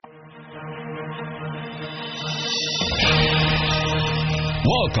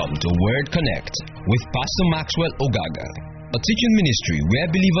Welcome to Word Connect with Pastor Maxwell Ogaga, a teaching ministry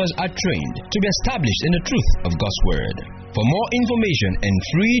where believers are trained to be established in the truth of God's Word. For more information and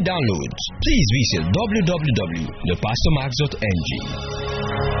free downloads, please visit www.thepastormax.ng.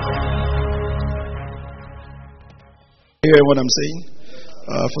 Hear what I'm saying?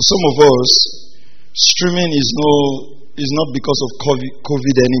 For some of us, streaming is not because of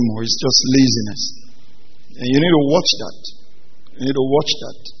COVID anymore. It's just laziness, and you need to watch that. You need to watch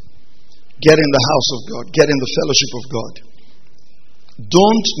that. Get in the house of God. Get in the fellowship of God.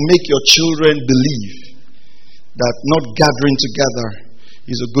 Don't make your children believe that not gathering together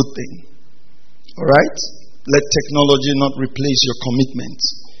is a good thing. Alright? Let technology not replace your commitment.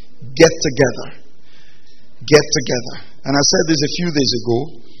 Get together. Get together. And I said this a few days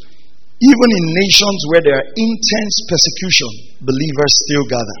ago. Even in nations where there are intense persecution, believers still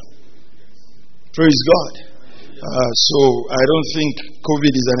gather. Praise God. So I don't think COVID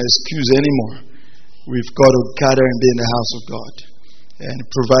is an excuse anymore. We've got to gather and be in the house of God. And it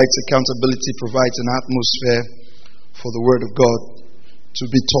provides accountability, provides an atmosphere for the Word of God to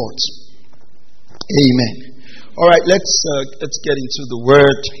be taught. Amen. All right, let's get into the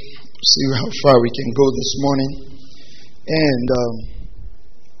Word. See how far we can go this morning. And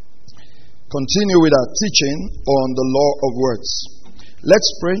continue with our teaching on the law of words. Let's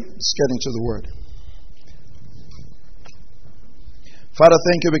pray. Let's get into the Word. Father,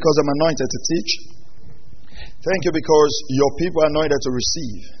 thank you because I'm anointed to teach. Thank you because your people are anointed to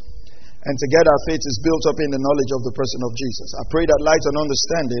receive. And together our faith is built up in the knowledge of the person of Jesus. I pray that light and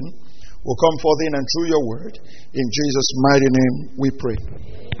understanding will come forth in and through your word. In Jesus' mighty name we pray.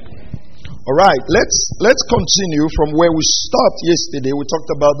 All right, let's continue from where we stopped yesterday. We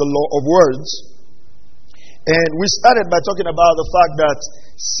talked about the law of words. And we started by talking about the fact that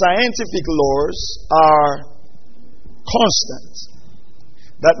scientific laws are constant.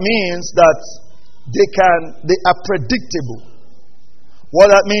 That means that they are predictable. What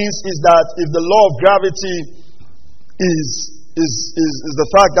that means is that if the law of gravity is the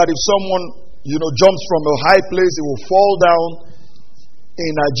fact that if someone jumps from a high place, it will fall down. In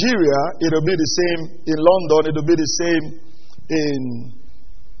Nigeria, it will be the same. In London, it will be the same. In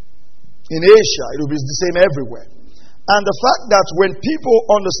Asia, it will be the same everywhere. And the fact that when people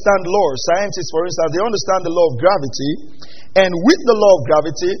understand laws, scientists, for instance, they understand the law of gravity. And with the law of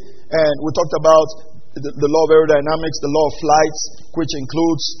gravity, and we talked about the law of aerodynamics, the law of flight, which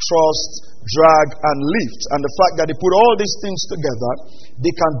includes thrust, drag, and lift. And the fact that they put all these things together,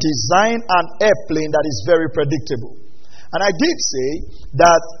 they can design an airplane that is very predictable. And I did say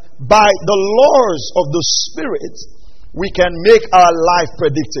that by the laws of the Spirit, we can make our life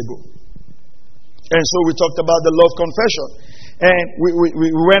predictable. And so we talked about the law of confession. And we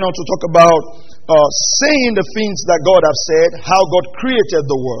went on to talk about saying the things that God has said, how God created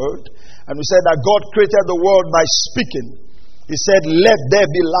the world. And we said that God created the world by speaking. He said, let there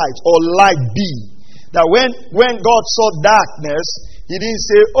be light, or light be. That when God saw darkness, He didn't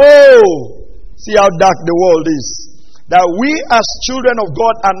say, oh, see how dark the world is. That we as children of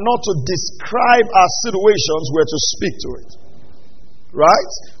God are not to describe our situations, we're to speak to it.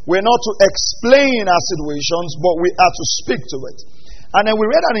 Right? We're not to explain our situations, but we are to speak to it. And then we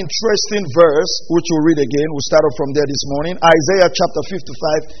read an interesting verse, which we'll read again. We'll start off from there this morning. Isaiah chapter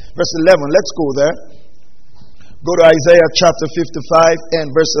 55, verse 11. Let's go there. Go to Isaiah chapter 55 and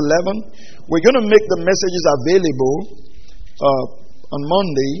verse 11. We're going to make the messages available on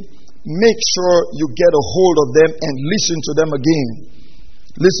Monday. Make sure you get a hold of them and listen to them again.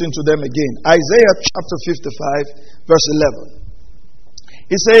 Listen to them again. Isaiah chapter 55, verse 11.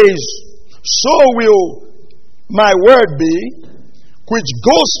 It says, so will my word be, which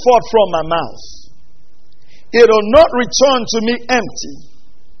goes forth from my mouth. It will not return to me empty,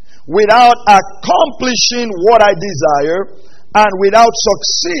 without accomplishing what I desire, and without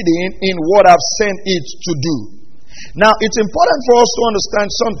succeeding in what I've sent it to do. Now, it's important for us to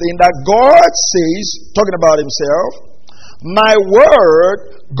understand something that God says, talking about Himself, my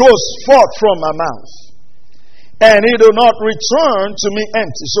word goes forth from my mouth. And it will not return to me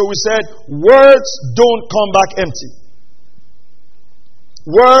empty. So we said, words don't come back empty.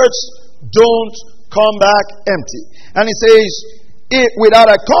 Words don't come back empty. And He says, without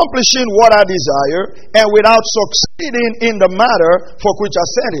accomplishing what I desire, and without succeeding in the matter for which I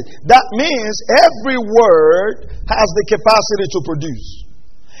sent it. That means every word has the capacity to produce.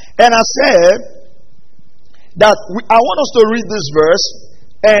 And I said that I want us to read this verse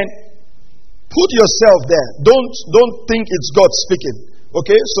and put yourself there. Don't think it's God speaking.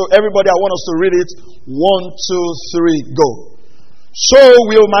 Okay, so everybody, I want us to read it. 1, 2, 3, go. So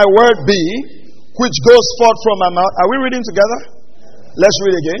will my word be, which goes forth from my mouth. Are we reading together? Let's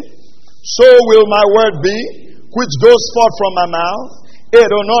read again. So will my word be, which goes forth from my mouth. It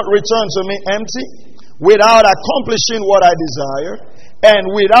will not return to me empty, without accomplishing what I desire, and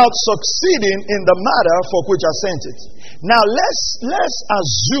without succeeding in the matter for which I sent it. Now let's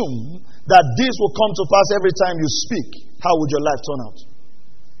assume that this will come to pass every time you speak. How would your life turn out?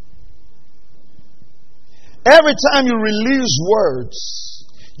 Every time you release words,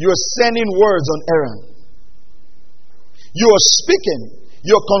 you're sending words on errand. You are speaking.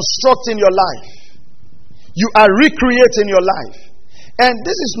 You're constructing your life. You are recreating your life. And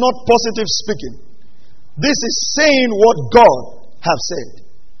this is not positive speaking. This is saying what God has said.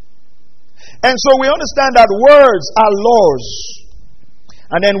 And so we understand that words are laws.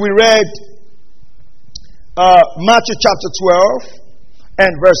 And then we read Matthew chapter 12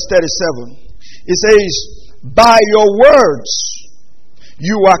 and verse 37. It says, by your words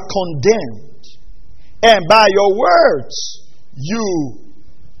you are condemned, and by your words you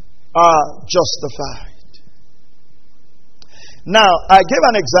are justified. Now, I gave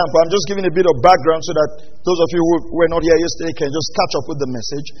an example. I'm just giving a bit of background so that those of you who were not here yesterday can just catch up with the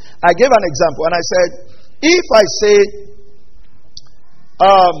message. I gave an example and I said, if I say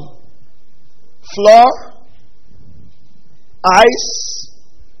flour, ice,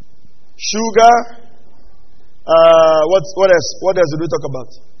 sugar, what else? What else did we talk about?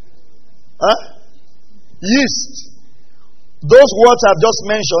 Yeast. Those words I've just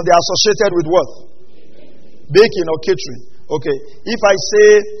mentioned, they are associated with what? Baking or catering. Okay. If I say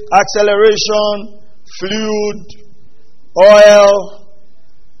acceleration, fluid, oil,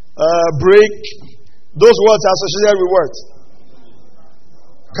 brake, those words are associated with what?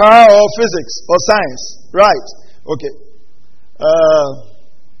 Car or physics or science. Right. Okay.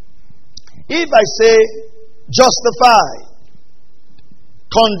 If I say justified,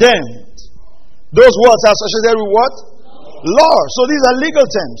 condemned, those words are associated with what? Law. So these are legal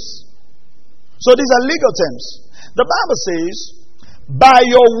terms. The Bible says, by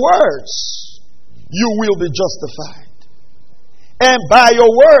your words you will be justified. And by your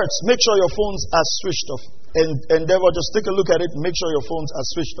words, make sure your phones are switched off. And endeavor, just take a look at it, make sure your phones are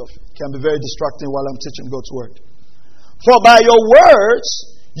switched off. It can be very distracting while I'm teaching God's word. For by your words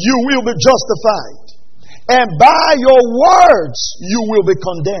you will be justified. And by your words you will be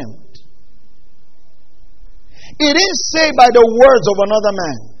condemned. It didn't say by the words of another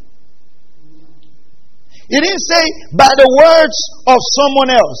man. It didn't say by the words of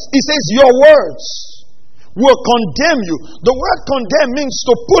someone else. It says your words will condemn you. The word condemn means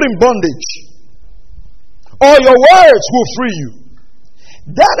to put in bondage. Or your words will free you.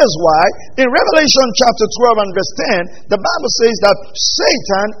 That is why in Revelation chapter 12 and verse 10, the Bible says that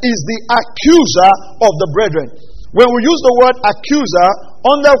Satan is the accuser of the brethren. When we use the word accuser,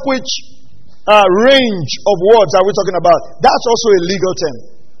 under which range of words are we talking about? That's also a legal term.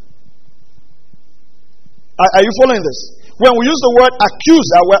 Are you following this? When we use the word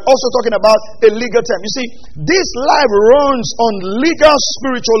accuser, we're also talking about a legal term. You see, this life runs on legal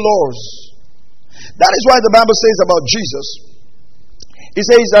spiritual laws. That is why the Bible says about Jesus. It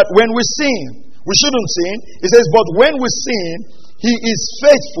says that when we sin, we shouldn't sin. It says, but when we sin, He is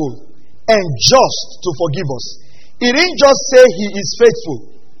faithful and just to forgive us. It didn't just say He is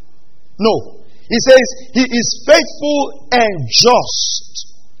faithful. No. He says He is faithful and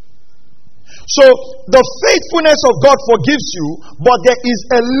just. So, the faithfulness of God forgives you, but there is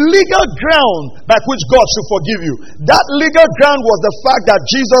a legal ground by which God should forgive you. That legal ground was the fact that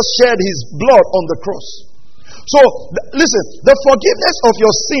Jesus shed His blood on the cross. So, listen, the forgiveness of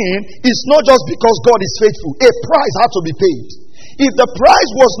your sin is not just because God is faithful. A price had to be paid. If the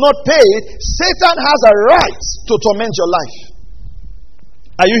price was not paid, Satan has a right to torment your life.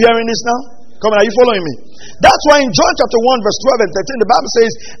 Are you hearing this now? Come on, are you following me? That's why in John chapter 1 verse 12 and 13, the Bible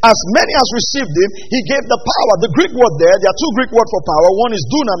says, as many as received Him, He gave the power. The Greek word there are two Greek words for power. One is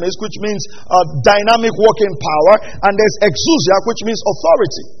dunamis, which means dynamic working power. And there's exousia, which means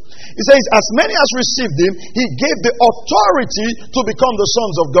authority. It says, as many as received Him, He gave the authority to become the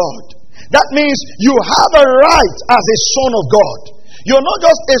sons of God. That means you have a right as a son of God. You're not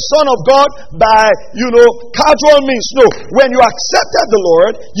just a son of God by, casual means. No. When you accepted the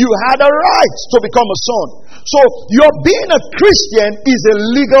Lord, you had a right to become a son. So, your being a Christian is a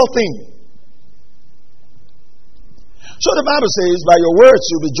legal thing. So, the Bible says, by your words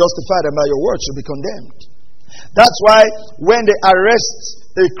you'll be justified and by your words you'll be condemned. That's why when they arrest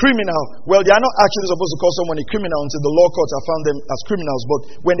a criminal, well, they are not actually supposed to call someone a criminal until the law courts have found them as criminals. But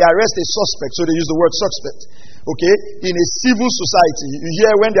when they arrest a suspect, so they use the word suspect. Okay? In a civil society, you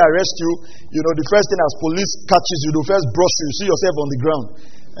hear when they arrest you, the first thing as police catches you, the first brush you see yourself on the ground.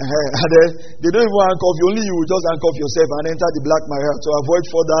 They don't even handcuff you. Only you will just handcuff yourself and enter the black maria to avoid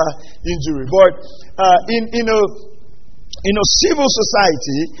further injury. But in a civil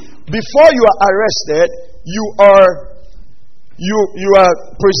society, before you are arrested, you are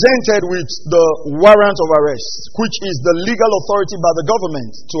presented with the warrant of arrest, which is the legal authority by the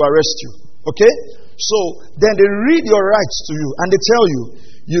government to arrest you. Okay? So then they read your rights to you and they tell you,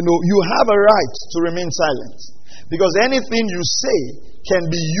 you have a right to remain silent, because anything you say can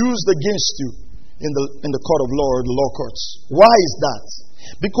be used against you in the court of law or the law courts. Why is that?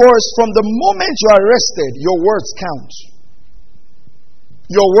 Because from the moment you are arrested, your words count.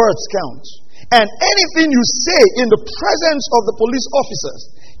 Your words count. And anything you say in the presence of the police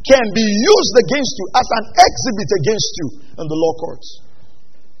officers can be used against you as an exhibit against you in the law courts.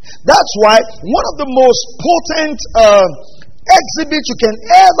 That's why one of the most potent exhibits you can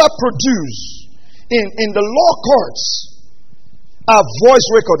ever produce in the law courts are voice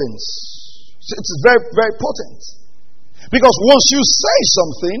recordings. It's very, very potent. Because once you say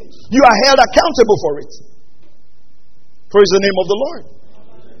something, you are held accountable for it. Praise the name of the Lord.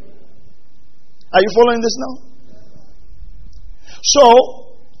 Are you following this now? So,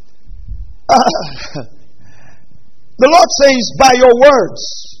 the Lord says, by your words,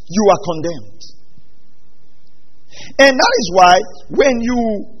 you are condemned. And that is why, when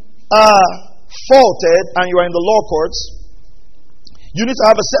you are faulted and you are in the law courts, you need to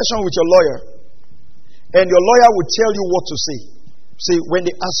have a session with your lawyer. And your lawyer will tell you what to say. Say, when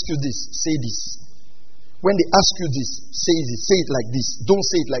they ask you this, say this. When they ask you this, say this. Say it like this. Don't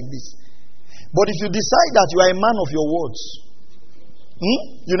say it like this. But if you decide that you are a man of your words,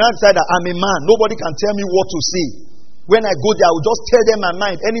 you now decide that I'm a man, nobody can tell me what to say. When I go there, I will just tell them my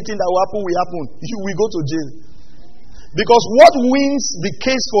mind. Anything that will happen, will happen. You will go to jail. Because what wins the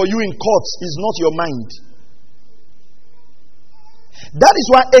case for you in court is not your mind. That is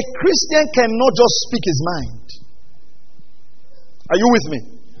why a Christian cannot just speak his mind. Are you with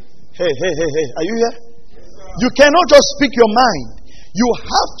me? Hey. Are you here? You cannot just speak your mind. You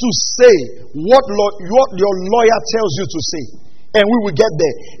have to say what your lawyer tells you to say. And we will get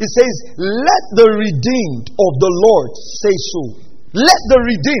there. It says, let the redeemed of the Lord say so. Let the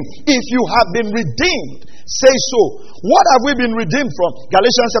redeemed. If you have been redeemed, say so. What have we been redeemed from?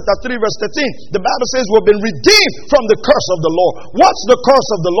 Galatians chapter 3 verse 13. The Bible says we've been redeemed from the curse of the law. What's the curse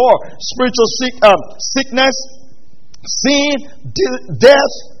of the law? Spiritual sickness, sin,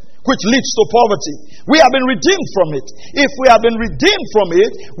 death, which leads to poverty. We have been redeemed from it. If we have been redeemed from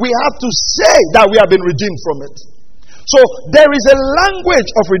it, we have to say that we have been redeemed from it. So there is a language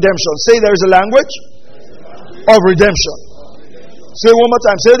of redemption. Say, there is a language of redemption. Say one more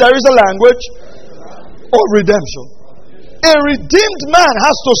time. Say, there is a language of redemption. A redeemed man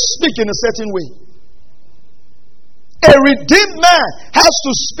has to speak in a certain way. A redeemed man has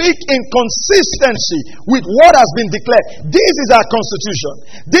to speak in consistency with what has been declared. This is our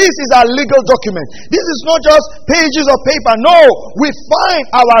constitution. This is our legal document. This is not just pages of paper. No, we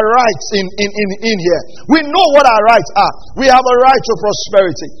find our rights in here. We know what our rights are. We have a right to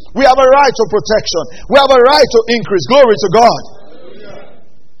prosperity. We have a right to protection. We have a right to increase. Glory to God.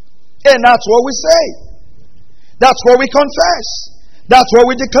 And that's what we say. That's what we confess. That's what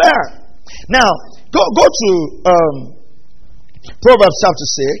we declare. Now, go to Proverbs chapter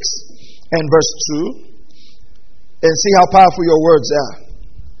 6 and verse 2 and see how powerful your words are.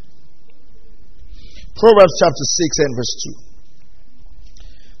 Proverbs chapter 6 and verse 2.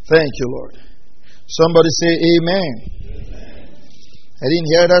 Thank you, Lord. Somebody say amen. Amen. I didn't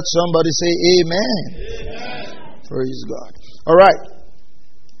hear that. Somebody say amen. Amen. Praise God. All right.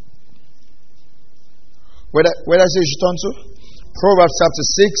 Where did I say you should turn to? Proverbs chapter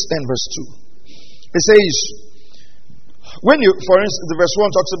 6 and verse 2. It says, when you, for instance, the verse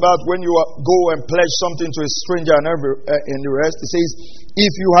 1 talks about when you go and pledge something to a stranger and the rest. It says,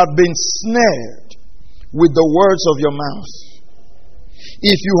 if you have been snared with the words of your mouth,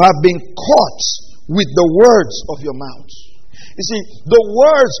 if you have been caught with the words of your mouth. You see, the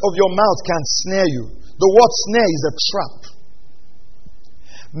words of your mouth can snare you. The word snare is a trap.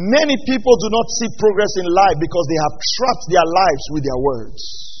 Many people do not see progress in life because they have trapped their lives with their words.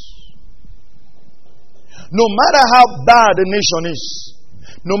 No matter how bad a nation is,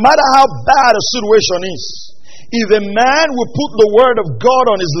 no matter how bad a situation is, if a man will put the word of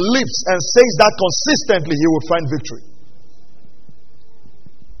God on his lips and says that consistently, he will find victory.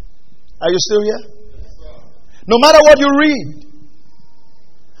 Are you still here? No matter what you read,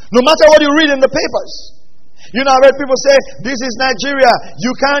 no matter what you read in the papers. You know, I've heard people say, this is Nigeria.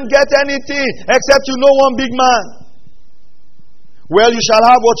 You can't get anything except you know one big man. Well, you shall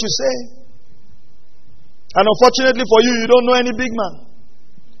have what you say. And unfortunately for you, you don't know any big man.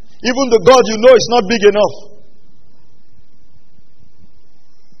 Even the God you know is not big enough.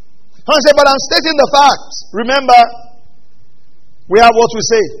 I say, but I'm stating the facts. Remember, we have what we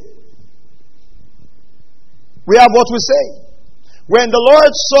say. We have what we say. When the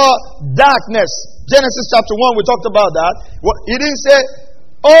Lord saw darkness, Genesis chapter 1, we talked about that. He didn't say,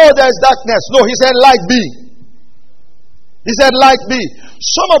 oh, there's darkness. No, he said, light be. He said, light be.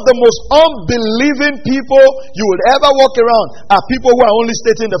 Some of the most unbelieving people you will ever walk around are people who are only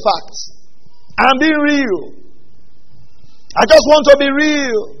stating the facts. I'm being real. I just want to be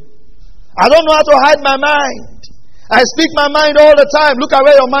real. I don't know how to hide my mind. I speak my mind all the time. Look at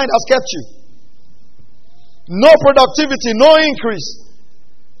where your mind has kept you. No productivity, no increase.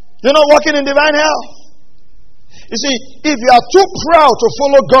 You're not walking in divine health. You see, if you are too proud to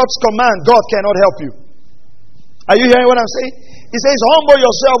follow God's command, God cannot help you. Are you hearing what I'm saying? He says, humble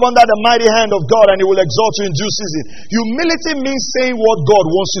yourself under the mighty hand of God and He will exalt you in due season. Humility means saying what God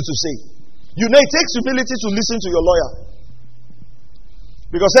wants you to say. You know, it takes humility to listen to your lawyer.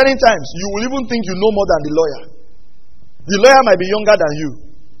 Because certain times, you will even think you know more than the lawyer. The lawyer might be younger than you.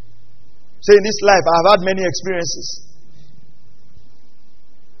 Say, in this life, I have had many experiences.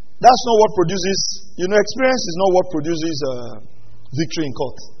 That's not what produces, experience is not what produces victory in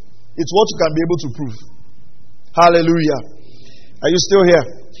court. It's what you can be able to prove. Hallelujah. Are you still here?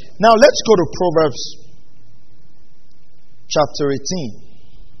 Now let's go to Proverbs chapter 18.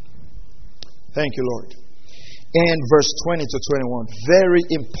 Thank you, Lord. And verse 20 to 21. Very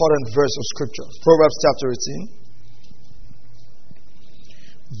important verse of scripture. Proverbs chapter 18.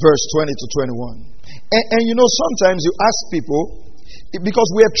 Verse 20 to 21. And sometimes you ask people, because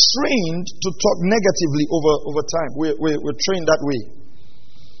we are trained to talk negatively over time. We're trained that way.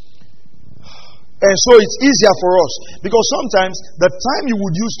 And so it's easier for us. Because sometimes the time you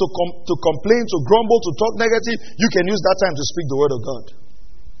would use to complain, to grumble, to talk negative, you can use that time to speak the word of God.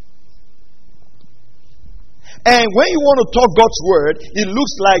 And when you want to talk God's word, it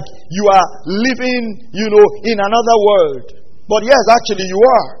looks like you are living, in another world. But yes, actually you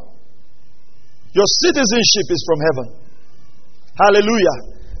are. Your citizenship is from heaven. Hallelujah.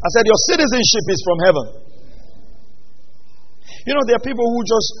 I said your citizenship is from heaven. There are people who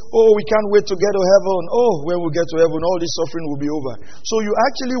just, we can't wait to get to heaven. When we get to heaven, all this suffering will be over. So you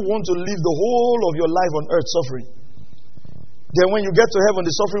actually want to live the whole of your life on earth suffering. Then when you get to heaven,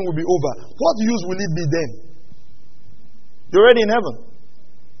 the suffering will be over. What use will it be then? You're already in heaven.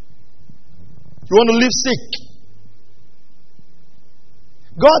 You want to live sick.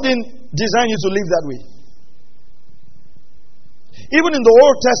 God didn't design you to live that way. Even in the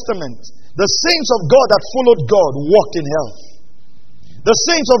Old Testament, the saints of God that followed God walked in health. The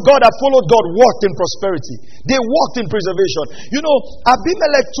saints of God that followed God walked in prosperity. They walked in preservation.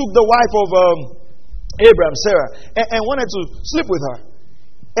 Abimelech took the wife of Abraham, Sarah, and wanted to sleep with her.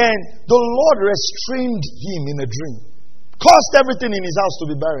 And the Lord restrained him in a dream. Caused everything in his house to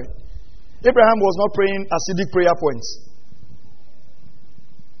be barren. Abraham was not praying acidic prayer points.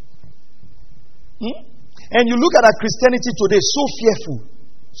 And you look at our Christianity today, so fearful.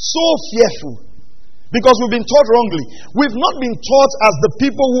 So fearful. Because we've been taught wrongly. We've not been taught as the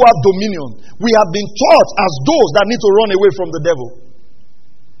people who have dominion. We have been taught as those that need to run away from the devil.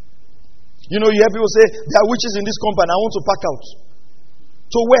 You hear people say, there are witches in this compound, I want to pack out.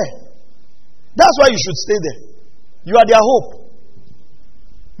 So where? That's why you should stay there. You are their hope.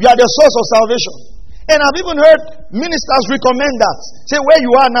 You are their source of salvation. And I've even heard ministers recommend that. Say, where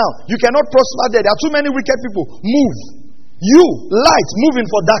you are now, you cannot prosper there. There are too many wicked people. Move. You, light, moving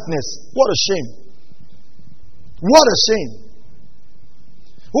for darkness. What a shame. What a shame.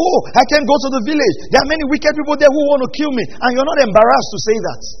 I can't go to the village. There are many wicked people there who want to kill me. And you're not embarrassed to say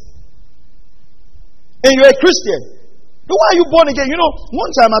that. And you're a Christian. Why are you born again?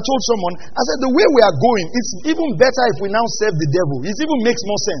 One time I told someone, I said, the way we are going, it's even better if we now serve the devil. It even makes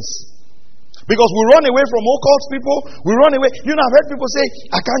more sense. Because we run away from occult people. We run away. I've heard people say,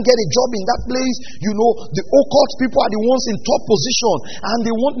 I can't get a job in that place. The occult people are the ones in top position. And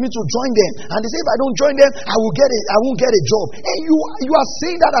they want me to join them. And they say, if I don't join them, I won't get a job. And you are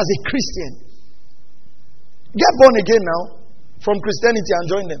saying that as a Christian. Get born again now from Christianity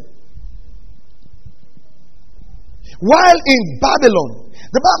and join them. While in Babylon,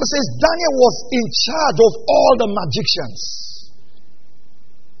 the Bible says Daniel was in charge of all the magicians.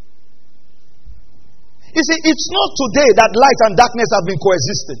 You see, it's not today that light and darkness have been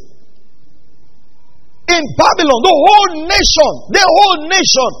coexisting. In Babylon, the whole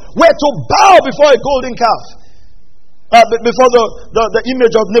nation were to bow before a golden calf, before the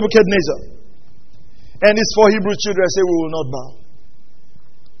image of Nebuchadnezzar. And it's for Hebrew children say we will not bow.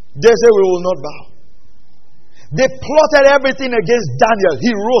 They say we will not bow. They plotted everything against Daniel.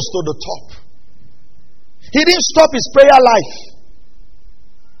 He rose to the top. He didn't stop his prayer life.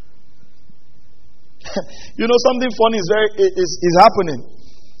 Something funny is happening.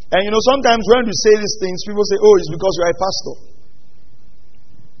 And sometimes when we say these things, people say, oh, it's because you're a pastor.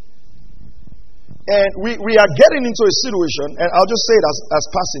 And we are getting into a situation, and I'll just say it as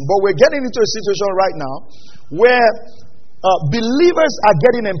passing, but we're getting into a situation right now where believers are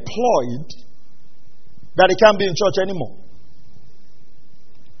getting employed that they can't be in church anymore.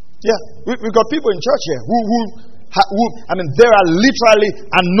 Yeah, we've got people in church here who there are literally,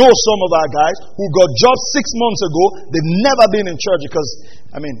 I know some of our guys who got jobs 6 months ago. They've never been in church because,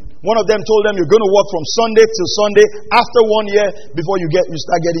 one of them told them you're going to work from Sunday till Sunday. After 1 year, before you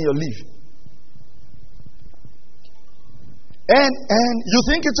start getting your leave. And you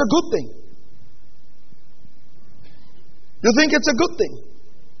think it's a good thing. You think it's a good thing.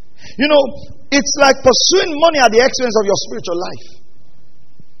 It's like pursuing money at the expense of your spiritual life.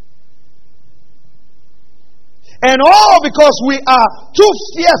 And all because we are too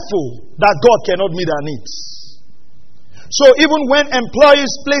fearful that God cannot meet our needs. So even when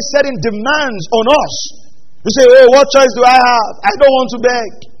employees place certain demands on us, you say, oh, what choice do I have? I don't want to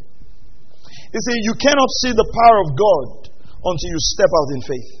beg. You see, you cannot see the power of God until you step out in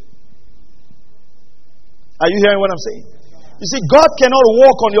faith. Are you hearing what I'm saying? You see, God cannot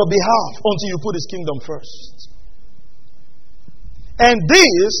work on your behalf until you put His kingdom first. And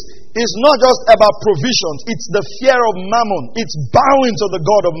this is not just about provisions. It's the fear of mammon. It's bowing to the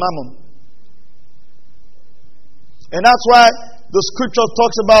God of mammon. And that's why the scripture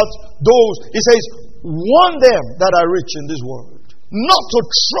talks about those. It says, warn them that are rich in this world, not to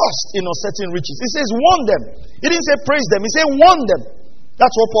trust in uncertain riches. It says warn them. It didn't say praise them. It said warn them.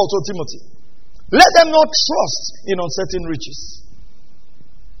 That's what Paul told Timothy. Let them not trust in uncertain riches.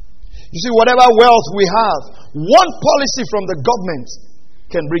 You see, whatever wealth we have, one policy from the government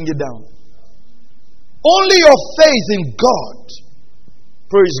can bring it down. Only your faith in God,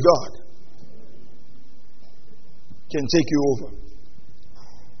 praise God, can take you over.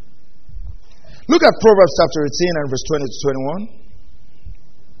 Look at Proverbs chapter 18 and verse 20 to 21.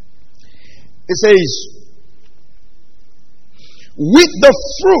 It says, with the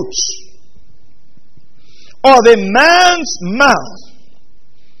fruit of a man's mouth,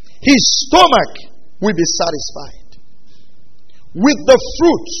 his stomach will be satisfied. With the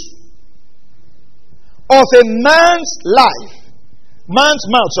fruit of a man's mouth,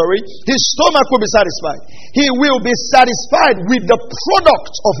 his stomach will be satisfied. He will be satisfied with the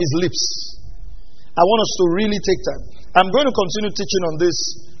product of his lips. I want us to really take time. I'm going to continue teaching on this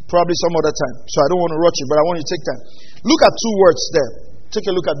probably some other time, so I don't want to rush it, but I want you to take time. Look at two words there. Take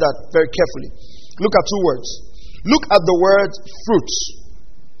a look at that very carefully. Look at two words. Look at the word fruit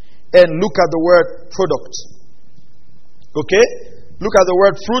and look at the word product. Okay? Look at the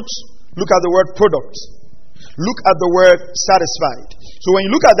word fruit. Look at the word product. Look at the word satisfied. So when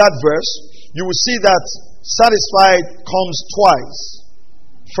you look at that verse, you will see that satisfied comes twice.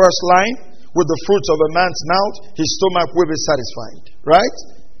 First line, with the fruits of a man's mouth, his stomach will be satisfied. Right?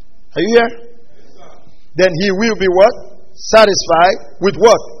 Are you here? Yes, then he will be what? Satisfied with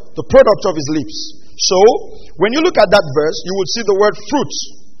what? The product of his lips. So, when you look at that verse, you will see the word fruit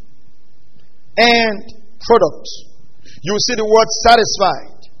and product. You will see the word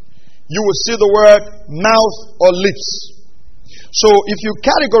satisfied. You will see the word mouth or lips. So, if you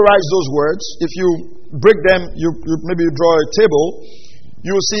categorize those words, if you break them, maybe you draw a table,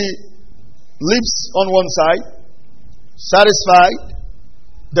 you will see lips on one side, satisfied,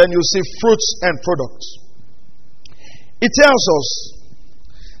 then you see fruits and products. It tells us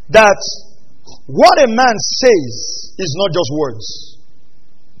that what a man says is not just words.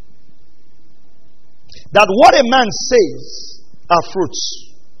 That what a man says are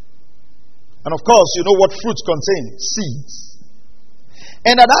fruits. And of course, you know what fruits contain? Seeds.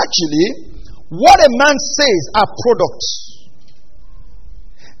 And that actually, what a man says are products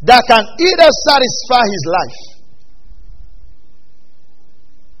that can either satisfy his life.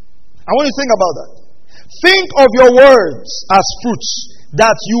 I want you to think about that. Think of your words as fruits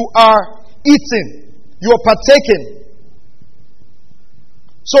that you are eating, you are partaking.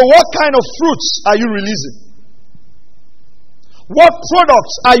 So what kind of fruits are you releasing? What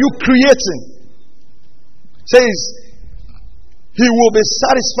products are you creating? It says, he will be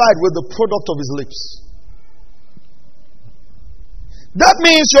satisfied with the product of his lips. That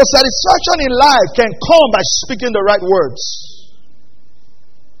means your satisfaction in life can come by speaking the right words.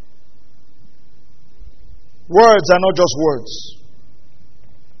 Words are not just words.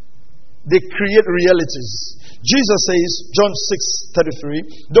 They create realities. Jesus says, John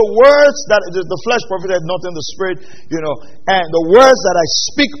 6:33, the words that the flesh profited not in the spirit, and the words that I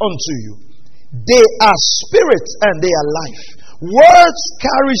speak unto you, they are spirit and they are life. Words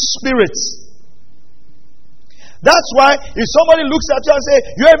carry spirit. That's why if somebody looks at you and say,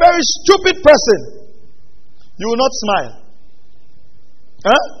 you're a very stupid person, you will not smile.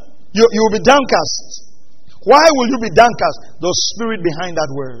 You will be downcast. Why will you be downcast? The spirit behind that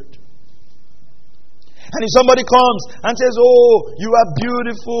word. And if somebody comes and says, oh, you are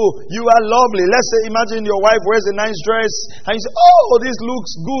beautiful, you are lovely. Let's say, imagine your wife wears a nice dress and you say, oh, this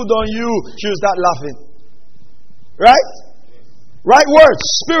looks good on you. She'll start laughing. Right? Right words.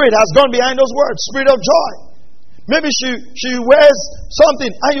 Spirit has gone behind those words. Spirit of joy. Maybe she wears something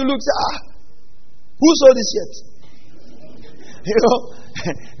and you look, who saw this yet?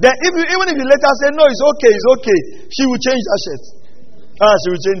 Then even if you let her say, no, it's okay, she will change that shirt. She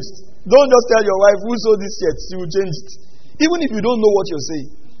will change it. Don't just tell your wife, who saw this yet? She will change it. Even if you don't know what you're saying.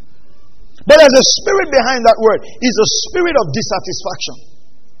 But there's a spirit behind that word. It's a spirit of dissatisfaction.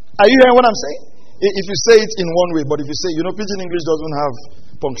 Are you hearing what I'm saying? If you say it in one way, but if you say, Pidgin English doesn't have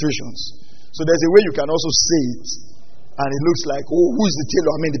punctuations. So there's a way you can also say it. And it looks like, oh, who is the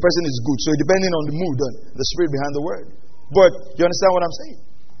tailor? The person is good. So depending on the mood and the spirit behind the word. But you understand what I'm saying?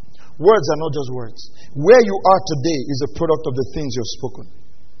 Words are not just words. Where you are today is a product of the things you've spoken.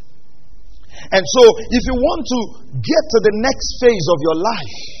 And so, if you want to get to the next phase of your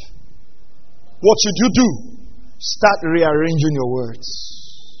life, what should you do? Start rearranging your words.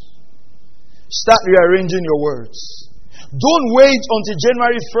 Start rearranging your words. Don't wait until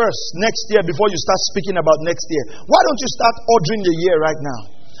January 1st next year before you start speaking about next year. Why don't you start ordering the year right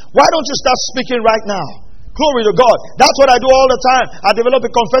now? Why don't you start speaking right now? Glory to God. That's what I do all the time. I develop a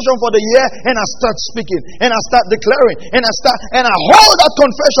confession for the year and I start speaking and I start declaring and I hold that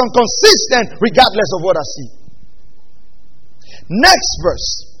confession consistent regardless of what I see. Next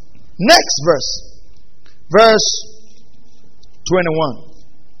verse. Verse 21.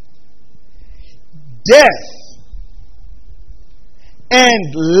 Death and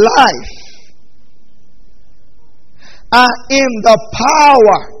life are in the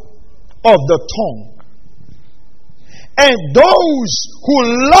power of the tongue. And those who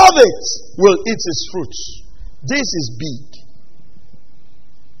love it will eat its fruits. This is big.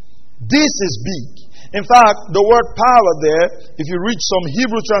 This is big. In fact, the word power there, if you read some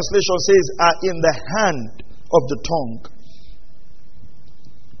Hebrew translation, says are in the hand of the tongue.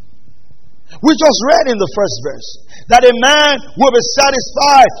 We just read in the first verse that a man will be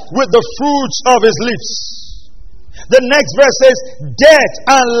satisfied with the fruits of his lips. The next verse says, death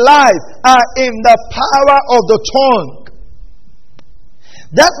and life are in the power of the tongue.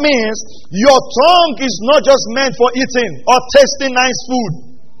 That means your tongue is not just meant for eating or tasting nice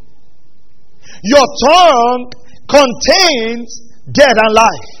food. Your tongue contains death and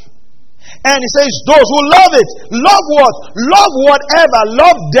life. And it says those who love it. Love what? Love whatever.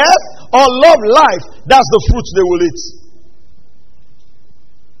 Love death or love life. That's the fruits they will eat.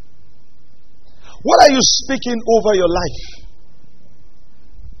 What are you speaking over your life?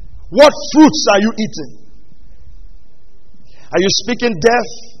 What fruits are you eating? Are you speaking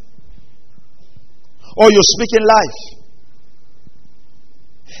death? Or you're speaking life?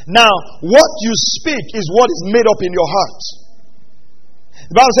 Now, what you speak is what is made up in your heart.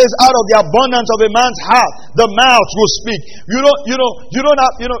 The Bible says, out of the abundance of a man's heart, the mouth will speak. You don't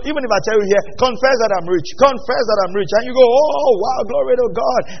have, even if I tell you here, confess that I'm rich. Confess that I'm rich. And you go, oh, wow, glory to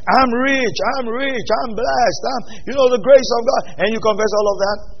God. I'm rich, I'm blessed. The grace of God. And you confess all of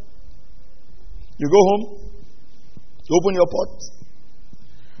that. You go home. You open your pot.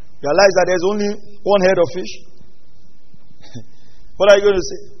 Realize that there's only one head of fish. What are you going to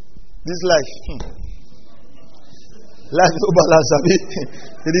say? This life. Life no balance.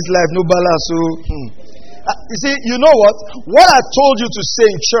 This life no balance. So, you see, you know what? What I told you to say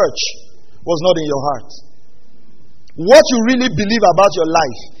in church was not in your heart. What you really believe about your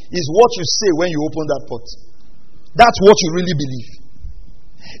life is what you say when you open that pot. That's what you really believe.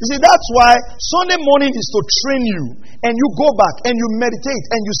 You see, that's why Sunday morning is to train you. And you go back and you meditate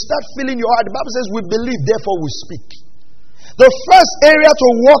and you start feeling your heart. The Bible says we believe, therefore we speak. The first area to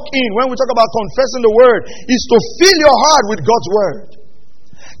walk in when we talk about confessing the word is to fill your heart with God's word.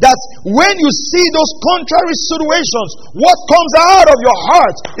 That when you see those contrary situations, what comes out of your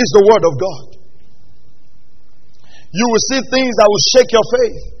heart is the word of God. You will see things that will shake your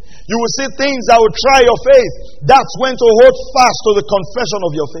faith. You will see things that will try your faith. That's when to hold fast to the confession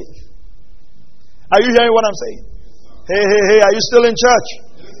of your faith. Are you hearing what I'm saying? Hey, are you still in church?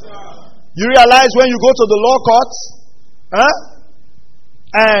 You realize when you go to the law courts,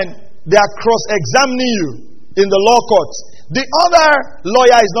 and they are cross-examining you in the law court. The other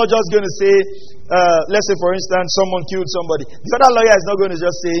lawyer is not just going to say, let's say for instance, someone killed somebody. The other lawyer is not going to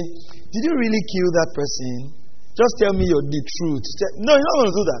just say, did you really kill that person? Just tell me the truth. No, you're not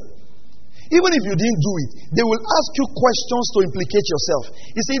going to do that. Even if you didn't do it, they will ask you questions to implicate yourself.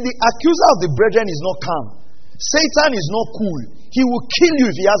 You see, the accuser of the brethren is not calm. Satan is not cool. He will kill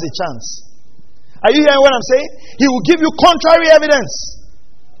you if he has a chance. Are you hearing what I'm saying? He will give you contrary evidence.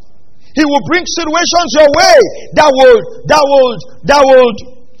 He will bring situations your way that will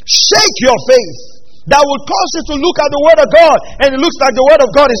shake your faith. That will cause you to look at the word of God, and it looks like the word of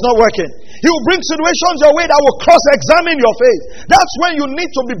God is not working. He will bring situations your way that will cross-examine your faith. That's when you need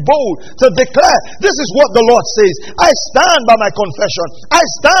to be bold to declare, this is what the Lord says. I stand by my confession. I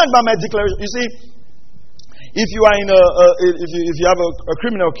stand by my declaration. You see, if you are in if you have a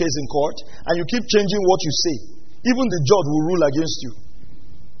criminal case in court and you keep changing what you say, even the judge will rule against you.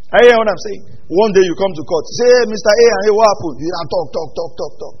 I hear what I'm saying. One day you come to court, say, hey, Mr. A, and hey, what happened? You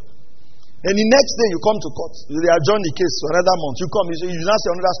talk. And the next day you come to court, they adjourn the case for another month. You come, you now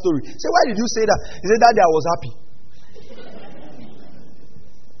say another story. Say, why did you say that? He said, that day I was happy.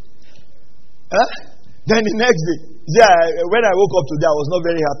 Then the next day, when I woke up today, I was not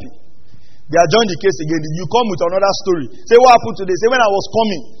very happy. They adjourn the case again. You come with another story. Say, what happened today? Say, when I was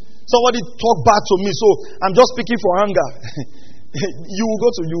coming, somebody talked bad to me, so I'm just speaking for anger. You will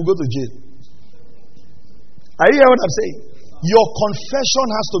go to jail. Are you hearing what I'm saying? Your confession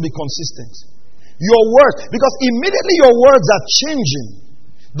has to be consistent. Your words, because immediately your words are changing,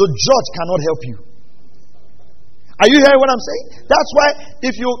 the judge cannot help you. Are you hearing what I'm saying? That's why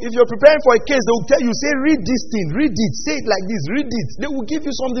if you're preparing for a case, they will tell you, say, read this thing, read it, say it like this, read it. They will give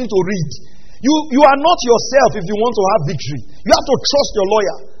you something to read. You are not yourself if you want to have victory. You have to trust your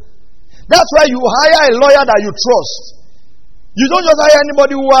lawyer. That's why you hire a lawyer that you trust. You don't just hire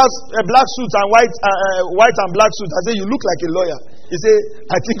anybody who has a black suit and white and black suit and say, you look like a lawyer. You say,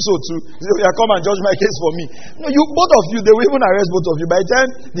 I think so too. You say, yeah, come and judge my case for me. No, both of you, they will even arrest both of you. By the time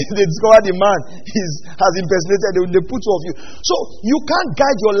they discover the man has impersonated, they put two of you. So you can't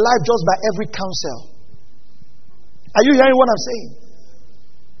guide your life just by every counsel. Are you hearing what I'm saying?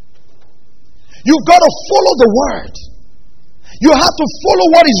 You've got to follow the word. You have to follow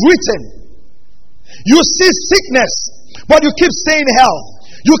what is written. You see sickness, but you keep saying health.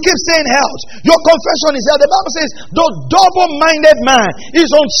 You keep saying health. Your confession is health. The Bible says, the double-minded man is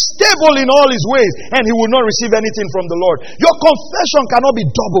unstable in all his ways, and he will not receive anything from the Lord. Your confession cannot be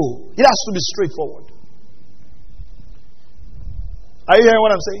double. It has to be straightforward. Are you hearing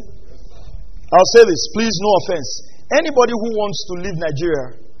what I'm saying? I'll say this, please, no offense. Anybody who wants to leave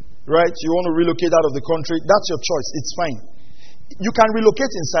Nigeria, right? You want to relocate out of the country, that's your choice. It's fine. You can relocate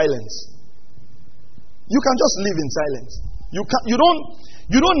in silence. You can just live in silence. You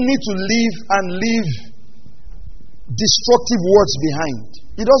don't need to live and leave destructive words behind.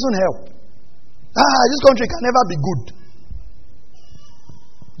 It doesn't help. This country can never be good.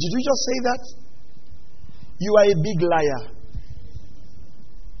 Did you just say that? You are a big liar.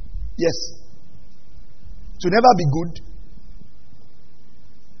 Yes. To never be good.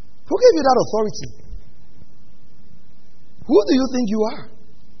 Who gave you that authority? Who do you think you are?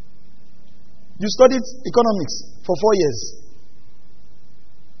 You studied economics for 4 years.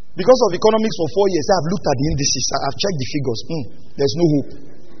 Because of economics for 4 years, I've looked at the indices, I've checked the figures. There's no hope.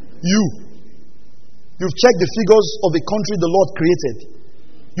 You've checked the figures of a country the Lord created.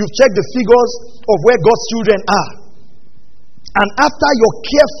 You've checked the figures of where God's children are. And after your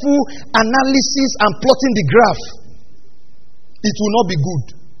careful analysis and plotting the graph, it will not be good.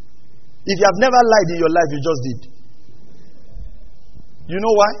 If you have never lied in your life, you just did. You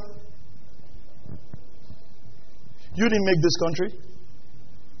know why? You didn't make this country.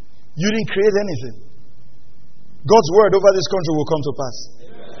 You didn't create anything. God's word over this country will come to pass.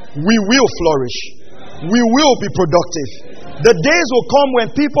 We will flourish. We will be productive. The days will come when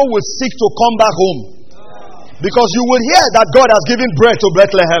people will seek to come back home. Because you will hear that God has given bread to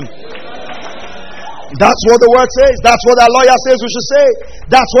Bethlehem. That's what the word says. That's what our lawyer says we should say.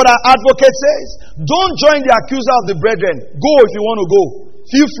 That's what our advocate says. Don't join the accuser of the brethren. Go if you want to go.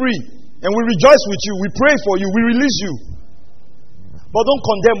 Feel free. And we rejoice with you. We pray for you. We release you. But don't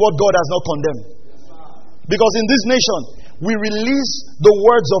condemn what God has not condemned. Because in this nation, we release the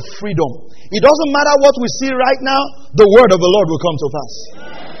words of freedom. It doesn't matter what we see right now, the word of the Lord will come to pass.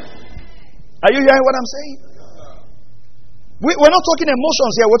 Are you hearing what I'm saying? We're not talking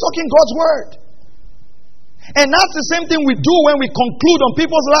emotions here. We're talking God's word. And that's the same thing we do when we conclude on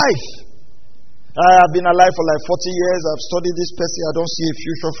people's life. I have been alive for like 40 years. I've studied this person. I don't see a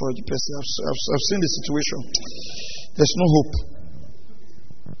future for the person. I've seen the situation. There's no hope.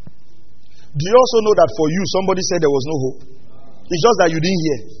 Do you also know that for you, somebody said there was no hope? It's just that you didn't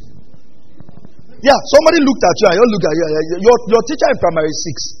hear. Yeah, somebody looked at you and you look at you. Your teacher in primary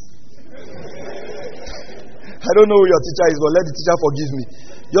 6. I don't know who your teacher is, but let the teacher forgive me.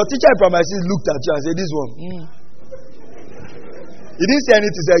 Your teacher in primary 6 looked at you and said, this one. He didn't say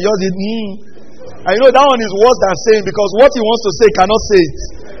anything, he said, yours did. And you know that one is worse than saying, because what he wants to say cannot say it.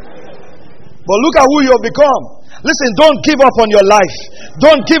 But look at who you have become. Listen, don't give up on your life.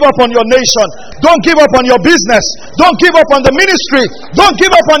 Don't give up on your nation. Don't give up on your business. Don't give up on the ministry. Don't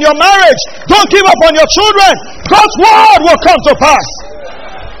give up on your marriage. Don't give up on your children. God's word will come to pass.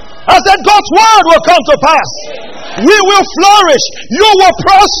 I said God's word will come to pass. We will flourish. You will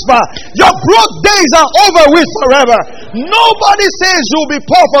prosper. Your broke days are over with forever. Nobody says you'll be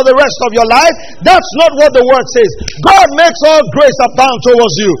poor for the rest of your life. That's not what the word says. God makes all grace abound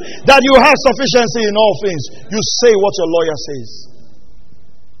towards you, that you have sufficiency in all things. You say what your lawyer says.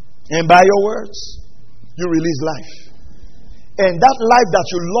 And by your words, you release life. And that life that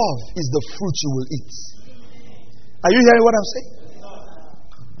you love is the fruit you will eat. Are you hearing what I'm saying?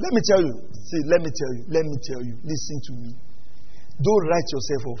 Let me tell you. See, let me tell you. Listen to me. Don't write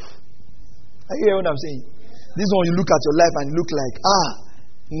yourself off. Are you hearing what I'm saying? This one, you look at your life and you look like,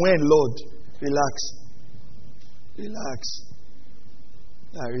 when, Lord? Relax. Relax.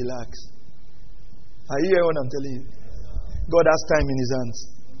 Relax. Are you hearing what I'm telling you? God has time in his hands.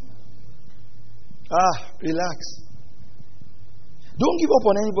 Relax. Don't give up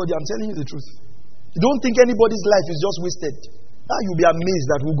on anybody. I'm telling you the truth. Don't think anybody's life is just wasted. You'll be amazed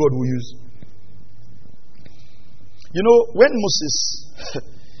at who God will use. You know, when Moses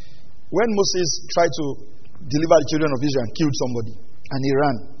tried to deliver the children of Israel and killed somebody, and he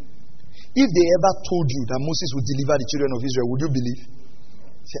ran, if they ever told you that Moses would deliver the children of Israel, would you believe?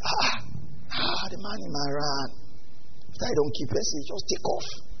 Say, the man in my ran. If I don't keep it, just take off.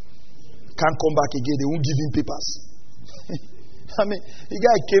 Can't come back again. They won't give him papers. I mean, the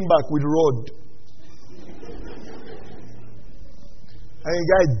guy came back with rod. And the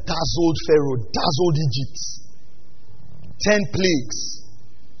guy dazzled Pharaoh, dazzled Egypt. 10 plagues.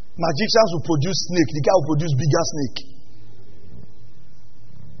 Magicians will produce snake. The guy will produce bigger snake.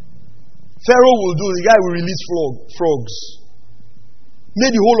 Pharaoh will do, the guy will release frogs.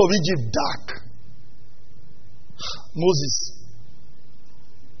 Made the whole of Egypt dark. Moses.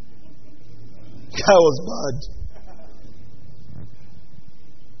 The guy was bad.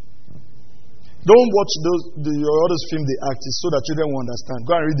 Don't watch your others film the act. It's so that children will understand.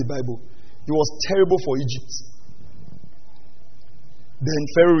 Go and read the Bible. It was terrible for Egypt. Then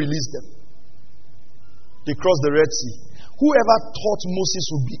Pharaoh released them. They crossed the Red Sea. Whoever thought Moses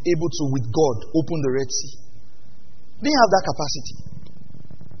would be able to, with God, open the Red Sea, didn't have that capacity.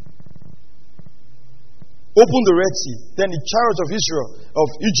 Open the Red Sea. Then the chariots of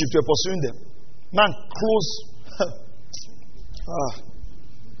Egypt were pursuing them. Man, close.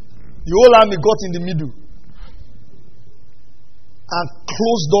 The whole army got in the middle and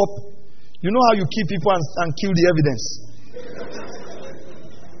closed up. You know how you kill people and kill the evidence?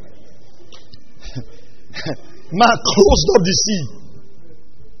 Man closed up the sea.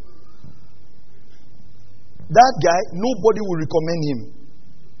 That guy, nobody will recommend him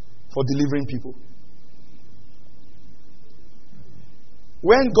for delivering people.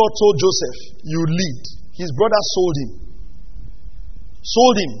 When God told Joseph, you lead, his brother sold him.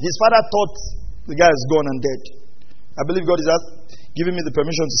 His father thought the guy is gone and dead. I believe God is giving me the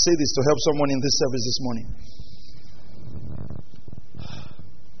permission to say this to help someone in this service this morning.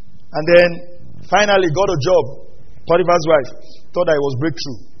 And then finally got a job. Potiphar's wife thought that it was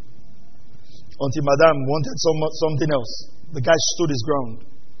breakthrough. Until Madame wanted something else. The guy stood his ground.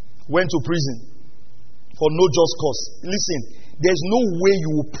 Went to prison for no just cause. Listen, there's no way you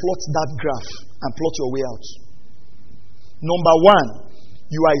will plot that graph and plot your way out. Number one,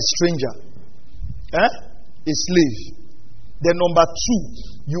 you are a stranger, a slave. Then number two,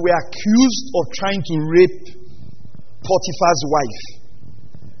 you were accused of trying to rape Potiphar's wife.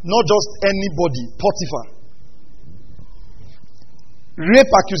 Not just anybody, Potiphar.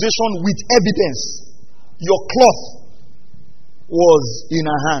 Rape accusation with evidence. Your cloth was in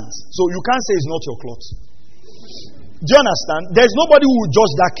her hands. So you can't say it's not your cloth. Do you understand? There's nobody who will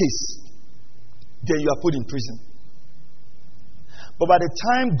judge that case. Then you are put in prison. But by the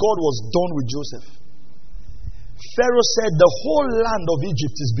time God was done with Joseph, Pharaoh said, the whole land of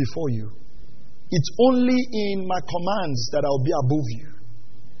Egypt is before you. It's only in my commands that I'll be above you.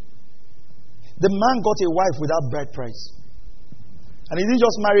 The man got a wife without bride price. And he didn't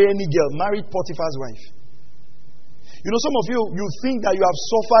just marry any girl, married Potiphar's wife. You know, some of you think that you have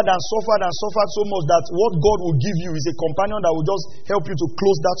suffered and suffered and suffered so much that what God will give you is a companion that will just help you to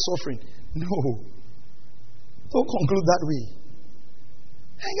close that suffering. No. Don't conclude that way.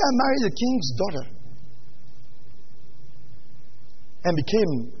 Hagar married the king's daughter and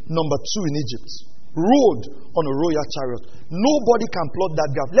became number 2 in Egypt. Rode on a royal chariot. Nobody can plot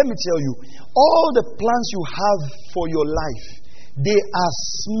that gap. Let me tell you, all the plans you have for your life, they are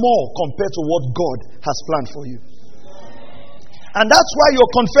small compared to what God has planned for you. And that's why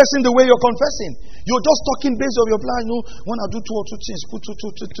you're confessing the way you're confessing. You're just talking based on your plan. You know, when I do 2 or 2 things, put 2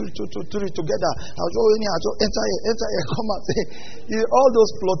 together. I'll just enter here, come out. All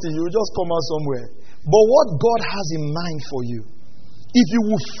those plotting, you just come out somewhere. But what God has in mind for you, if you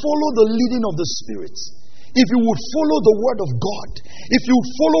will follow the leading of the Spirit, if you would follow the word of God, if you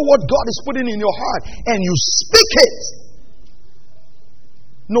follow what God is putting in your heart and you speak it,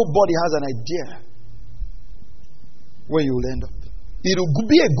 nobody has an idea where you will end up. It will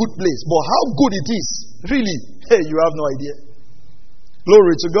be a good place, but how good it is, really, hey, you have no idea.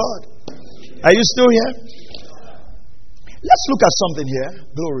 Glory to God. Are you still here? Let's look at something here.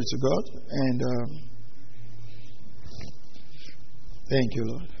 Glory to God. And thank you,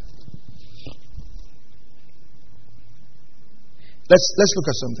 Lord. Let's look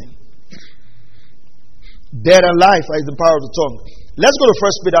at something. Death and life is the power of the tongue. Let's go to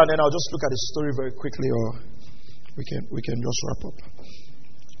 1 Peter and then I'll just look at the story very quickly, or we can just wrap up.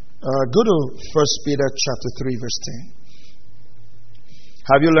 Go to 1 Peter chapter 3 verse 10.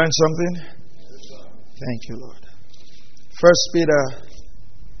 Have you learned something? Thank you, Lord. 1 Peter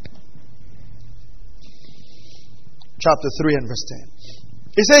chapter 3 and verse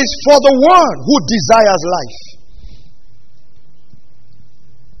 10. It says, for the one who desires life,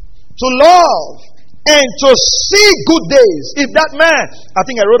 to love and to see good days. If that man, I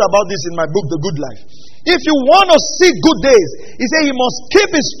think I wrote about this in my book, The Good Life. If you want to see good days, he said he must keep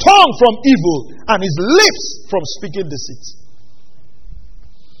his tongue from evil and his lips from speaking deceit.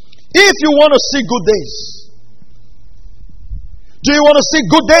 If you want to see good days, do you want to see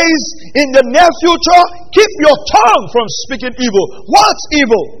good days in the near future? Keep your tongue from speaking evil. What's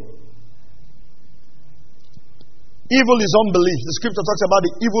evil? Evil is unbelief. The scripture talks about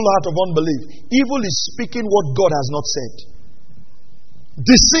the evil heart of unbelief. Evil is speaking what God has not said.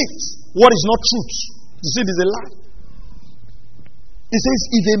 Deceit, what is not truth. Deceit is a lie. It says,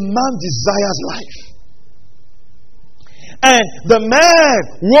 if a man desires life, and the man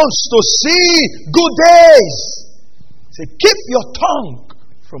wants to see good days, say, keep your tongue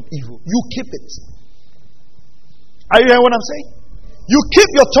from evil. You keep it. Are you hearing what I'm saying? You keep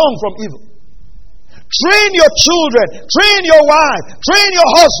your tongue from evil. Train your children, train your wife, train your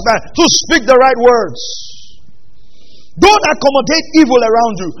husband to speak the right words. Don't accommodate evil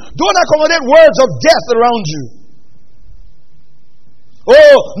around you. Don't accommodate words of death around you.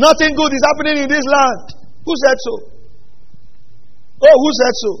 Oh, nothing good is happening in this land. Who said so? Oh, who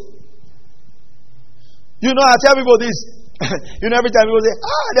said so? You know, I tell people this. Every time people say,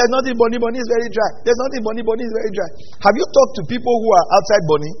 there's nothing, Bonny is very dry. There's nothing, Bonny is very dry. Have you talked to people who are outside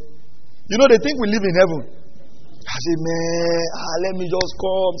Bonny? You know, they think we live in heaven. I say, man, let me just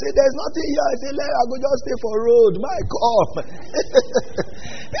come. Say, there's nothing here. I say, I go just stay for road. My God.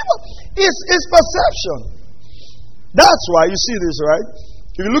 It's perception. That's why you see this, right?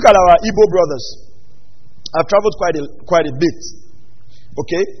 If you look at our Igbo brothers, I've traveled quite a bit,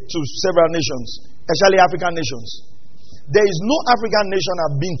 okay, to several nations, especially African nations. There is no African nation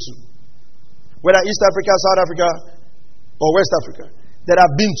I've been to, whether East Africa, South Africa, or West Africa, that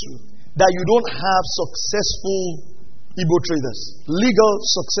I've been to, that you don't have successful Igbo traders, legal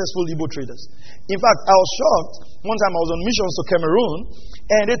successful Igbo traders. In fact, I was shocked. One time I was on missions to Cameroon,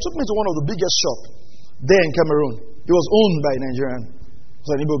 and they took me to one of the biggest shops there in Cameroon. It was owned by a Nigerian. It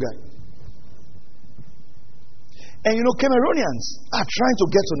was an Igbo guy. And you know, Cameroonians are trying to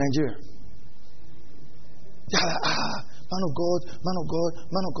get to Nigeria. They're like, man of God, man of God,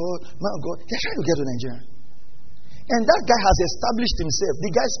 man of God, man of God. They're trying to get to Nigeria. And that guy has established himself.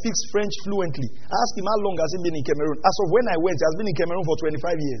 The guy speaks French fluently. I asked him, how long has he been in Cameroon? As of when I went, he has been in Cameroon for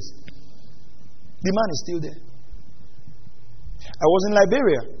 25 years. The man is still there. I was in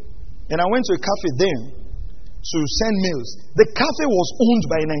Liberia, and I went to a cafe then to send mails. The cafe was owned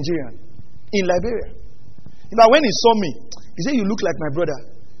by a Nigerian in Liberia. But when he saw me, he said, you look like my brother.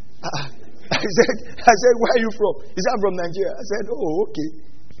 I said, where are you from? He said, I'm from Nigeria. I said, oh, okay.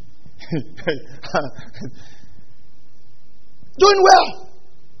 Doing well.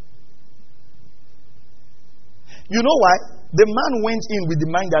 You know why? The man went in with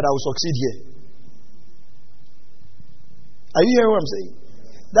the mind that I will succeed here. Are you hearing what I'm saying?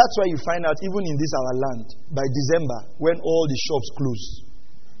 That's why you find out, even in this our land, by December, when all the shops close,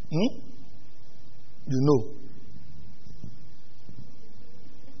 you know.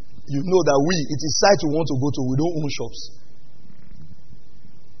 you know that it is sites we want to go to, we don't own shops.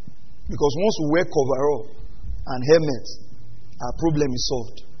 Because once we wear coverall and helmet, our problem is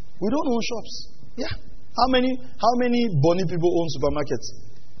solved. We don't own shops. Yeah. How many Bonny people own supermarkets?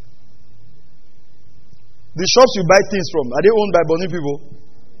 The shops you buy things from, are they owned by Bonny people?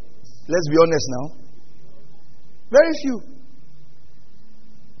 Let's be honest now. Very few.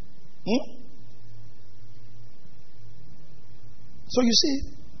 So you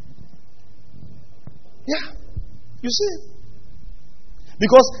see, yeah, you see,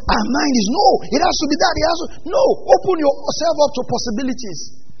 because our mind is no, it has to be that, no, open yourself up to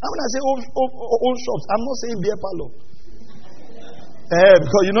possibilities. And when I say own shops, I'm not saying beer parlor.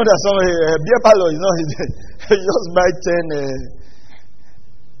 Because you know that some beer parlor, you just buy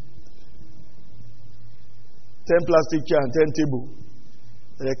 10 plastic chair and 10 table.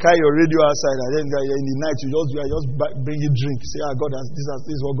 They carry your radio outside, and then in the night you just bring you drink. Say, God has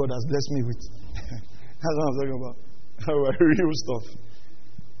this is what God has blessed me with. That's what I'm talking about. Real stuff.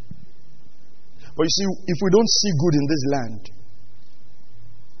 But you see, if we don't see good in this land,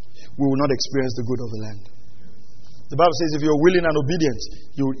 we will not experience the good of the land. The Bible says, if you're willing and obedient,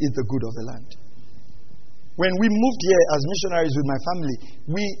 you will eat the good of the land. When we moved here as missionaries with my family,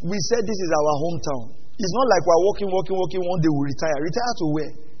 we said this is our hometown. It's not like we're walking, one day we retire. Retire to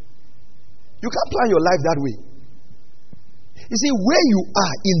where? You can't plan your life that way. You see, where you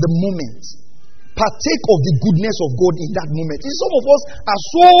are in the moment, partake of the goodness of God in that moment. See, some of us are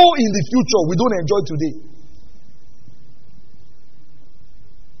so in the future, we don't enjoy today.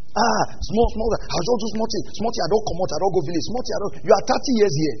 Small, I'll just do small thing. Small thing, I don't come out, I don't go village. Small thing, you are 30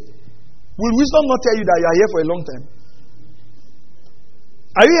 years here. Will wisdom not tell you that you are here for a long time?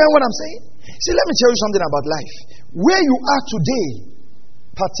 Are you hearing what I'm saying? See, let me tell you something about life. Where you are today,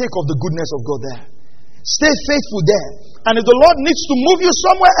 partake of the goodness of God there. Stay faithful there. And if the Lord needs to move you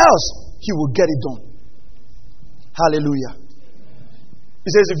somewhere else, He will get it done. Hallelujah. He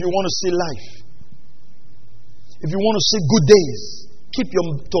says, if you want to see life, if you want to see good days, keep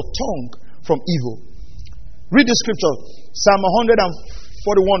your tongue from evil. Read the scripture, Psalm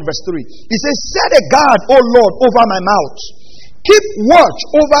 141 verse 3. He says, set a guard, O Lord, over my mouth. Keep watch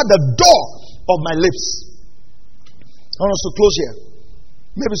over the door of my lips. I want us to close here.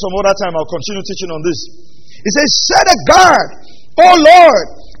 Maybe some other time I'll continue teaching on this. He says, set a guard, O Lord,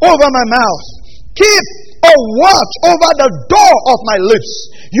 over my mouth. Keep a watch over the door of my lips.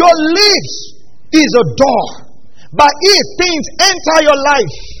 Your lips is a door. By it, things enter your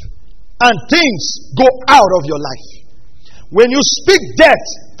life and things go out of your life. When you speak death,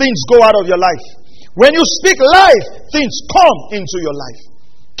 things go out of your life. When you speak life, things come into your life.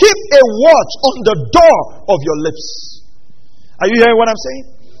 Keep a watch on the door of your lips. Are you hearing what I'm saying?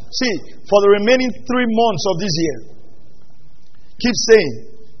 See, for the remaining 3 months of this year, keep saying,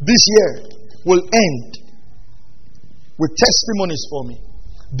 this year will end with testimonies for me.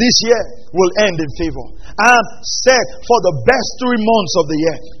 This year will end in favor. I am set for the best 3 months of the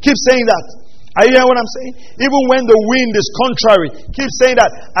year. Keep saying that. Are you hearing what I'm saying? Even when the wind is contrary, keep saying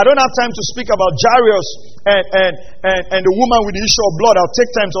that. I don't have time to speak about Jairus and the woman with the issue of blood. I'll take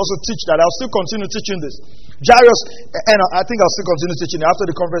time to also teach that. I'll still continue teaching this. Jairus, and I think I'll still continue teaching it. After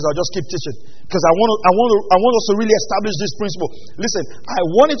the conference, I'll just keep teaching. Because I want us to really establish this principle. Listen, I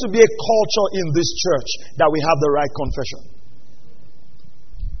want it to be a culture in this church that we have the right confession.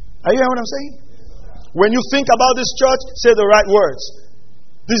 Are you hearing what I'm saying? When you think about this church, say the right words.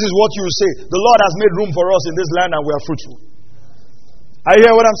 This is what you will say. The Lord has made room for us in this land and we are fruitful. Are you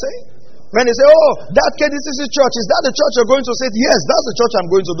hearing what I'm saying? When they say, oh, that KDCC church, is that the church you're going to? Say, yes, that's the church I'm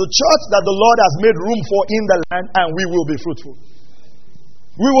going to. The church that the Lord has made room for in the land, and we will be fruitful.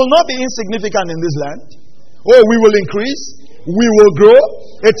 We will not be insignificant in this land. Oh, we will increase. We will grow.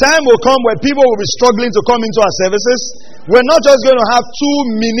 A time will come where people will be struggling to come into our services. We're not just going to have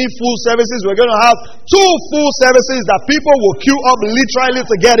 2 mini full services. We're going to have 2 full services that people will queue up literally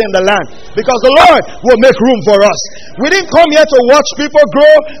to get in the land. Because the Lord will make room for us. We didn't come here to watch people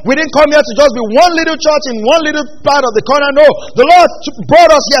grow. We didn't come here to just be one little church in one little part of the corner. No. The Lord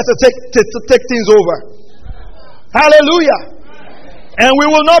brought us here to take things over. Hallelujah. And we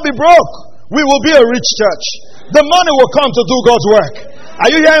will not be broke. We will be a rich church. The money will come to do God's work. Are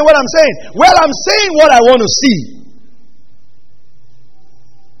you hearing what I'm saying? Well, I'm saying what I want to see.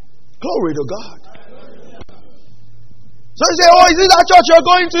 Glory to God. So you say, oh, is this that church you're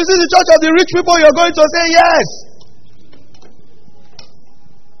going to? Is this the church of the rich people you're going to? Say yes.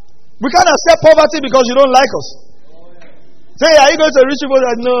 We can't accept poverty because you don't like us. Say, are you going to rich people?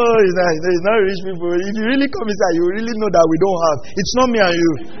 No, it's not rich people. If you really come inside, you really know that we don't have. It's not me and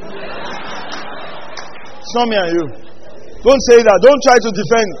you. It's not me and you. Don't say that. Don't try to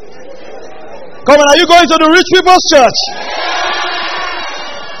defend. Come on, are you going to the rich people's church?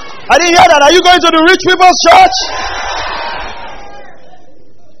 I didn't hear that. Are you going to the rich people's church?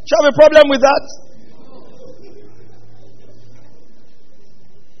 Do you have a problem with that?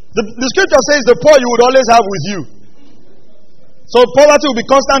 The scripture says the poor you would always have with you. So poverty will be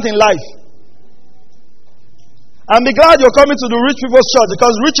constant in life. And be glad you're coming to the rich people's church,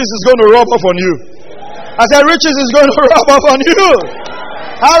 because riches is going to rub off on you. I said riches is going to rub off on you.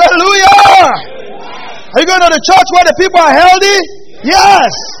 Hallelujah! Are you going to the church where the people are healthy?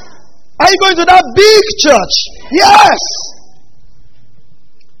 Yes. Are you going to that big church? Yes.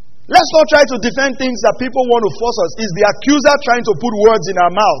 Let's not try to defend things that people want to force us. It's the accuser trying to put words in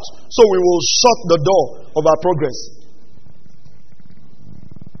our mouth so we will shut the door of our progress.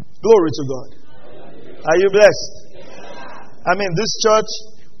 Glory to God. Are you blessed? I mean, this church,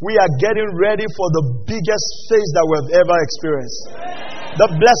 we are getting ready for the biggest phase that we've ever experienced. The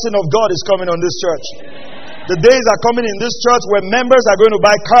blessing of God is coming on this church. The days are coming in this church where members are going to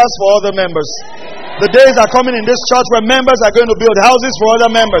buy cars for other members. The days are coming in this church where members are going to build houses for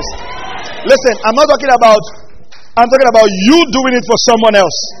other members. Listen, I'm talking about you doing it for someone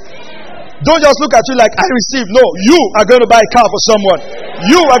else. Don't just look at you like, I received. No, you are going to buy a car for someone.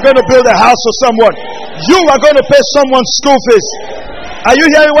 You are going to build a house for someone. You are going to pay someone's school fees. Are you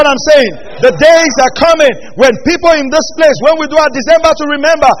hearing what I'm saying? The days are coming when people in this place, when we do our December to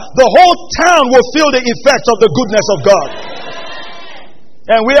remember, the whole town will feel the effect of the goodness of God.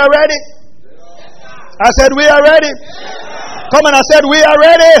 And we are ready. I said we are ready. Come on, I said we are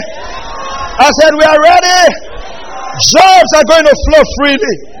ready. I said we are ready. Jobs are going to flow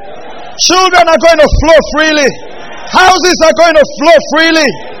freely. Children are going to flow freely. Houses are going to flow freely.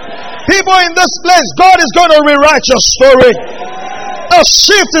 People in this place, God is going to rewrite your story. A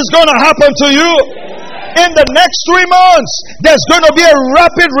shift is going to happen to you. In the next 3 months, there's going to be a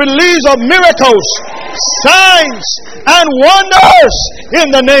rapid release of miracles, signs, and wonders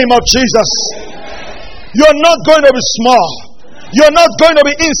in the name of Jesus. You're not going to be small. You're not going to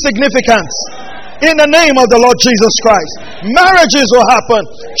be insignificant. In the name of the Lord Jesus Christ. Marriages will happen.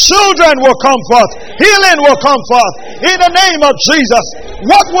 Children will come forth. Healing will come forth. In the name of Jesus.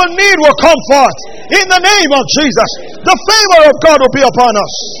 What we need will come forth. In the name of Jesus. The favor of God will be upon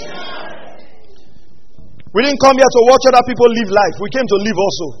us. We didn't come here to watch other people live life. We came to live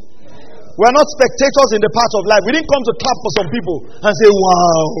also. We're not spectators in the part of life. We didn't come to clap for some people and say,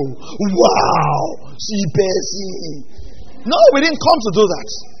 wow, see, Bessie. No, we didn't come to do that.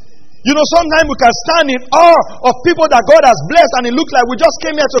 You know, sometimes we can stand in awe of people that God has blessed, and it looks like we just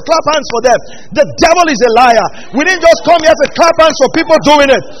came here to clap hands for them. The devil is a liar. We didn't just come here to clap hands for people doing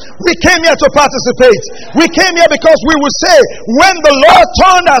it. We came here to participate. We came here because we would say, when the Lord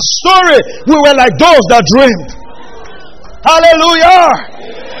turned our story, we were like those that dreamed.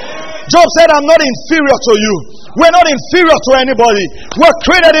 Hallelujah. Job said, I'm not inferior to you. We're not inferior to anybody. We're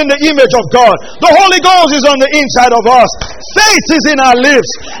created in the image of God. The Holy Ghost is on the inside of us. Faith is in our lips.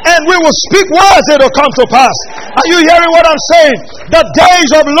 And we will speak words that will come to pass. Are you hearing what I'm saying? The days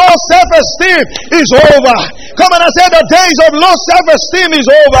of low self-esteem is over. Come on, I said the days of low self-esteem is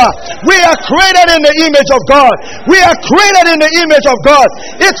over. We are created in the image of God. We are created in the image of God.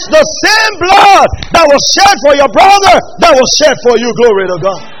 It's the same blood that was shed for your brother that was shed for you. Glory to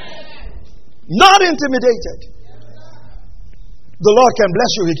God. Not intimidated. The Lord can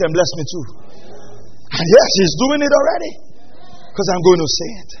bless you, He can bless me too. And yes, He's doing it already. Because I'm going to say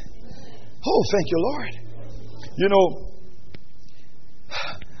it. Oh, thank you, Lord. You know,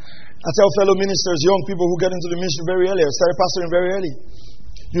 I tell fellow ministers, young people who get into the ministry very early, I started pastoring very early.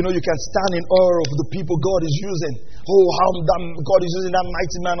 You know, you can stand in awe of the people God is using. Oh, how God is using that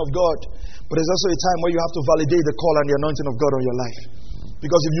mighty man of God. But there's also a time where you have to validate the call and the anointing of God on your life.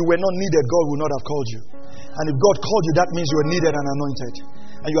 Because if you were not needed, God would not have called you. And if God called you, that means you are needed and anointed.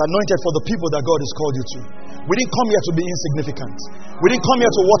 And you are anointed for the people that God has called you to. We didn't come here to be insignificant. We didn't come here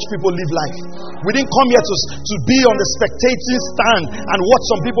to watch people live life. We didn't come here to be on the spectating stand and watch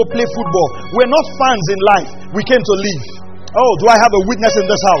some people play football. We're not fans in life. We came to live. Oh, do I have a witness in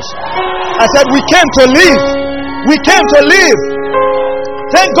this house? I said we came to live. We came to live.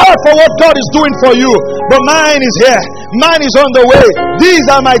 Thank God for what God is doing for you. But mine is here. Mine is on the way. These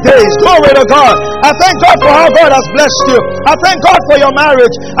are my days. Glory to God. I thank God for how God has blessed you. I thank God for your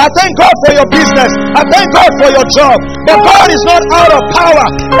marriage. I thank God for your business. I thank God for your job. But God is not out of power.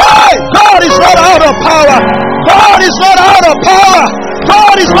 Why? God is not out of power. God is not out of power.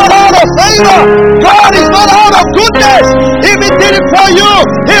 God is not out of favor. God is not out of goodness. If He did it for you,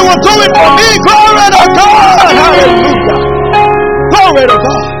 He will do it for me. Glory to God. Hallelujah. Glory to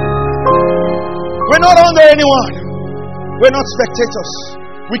God. We're not under anyone. We're not spectators.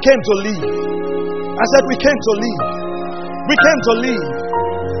 We came to live. I said, we came to live. We came to live.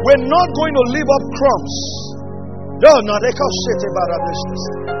 We're not going to live up crumbs. No, they can't shit about our business.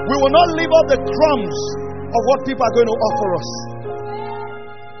 We will not live up the crumbs of what people are going to offer us.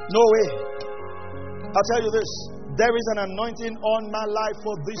 No way. I'll tell you this. There is an anointing on my life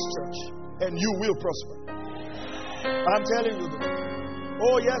for this church, and you will prosper. I'm telling you this.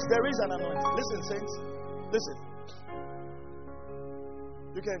 Oh yes, there is an anointing. Listen, saints. Listen.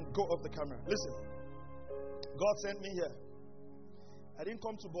 You can go off the camera. Listen. God sent me here. I didn't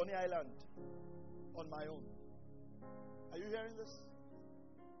come to Bonny Island on my own. Are you hearing this?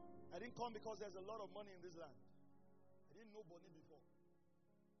 I didn't come because there's a lot of money in this land. I didn't know Bonny before.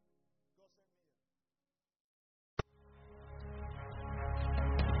 God sent me here.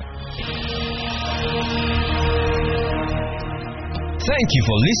 Thank you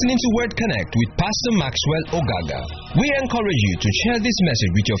for listening to Word Connect with Pastor Maxwell Ogaga. We encourage you to share this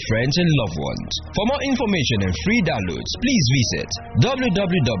message with your friends and loved ones. For more information and free downloads, please visit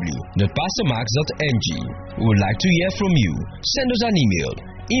www.pastormax.ng. We would like to hear from you. Send us an email,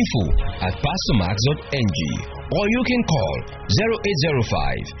 info@pastormax.ng, or you can call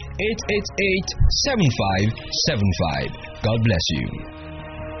 0805 888 7575. God bless you.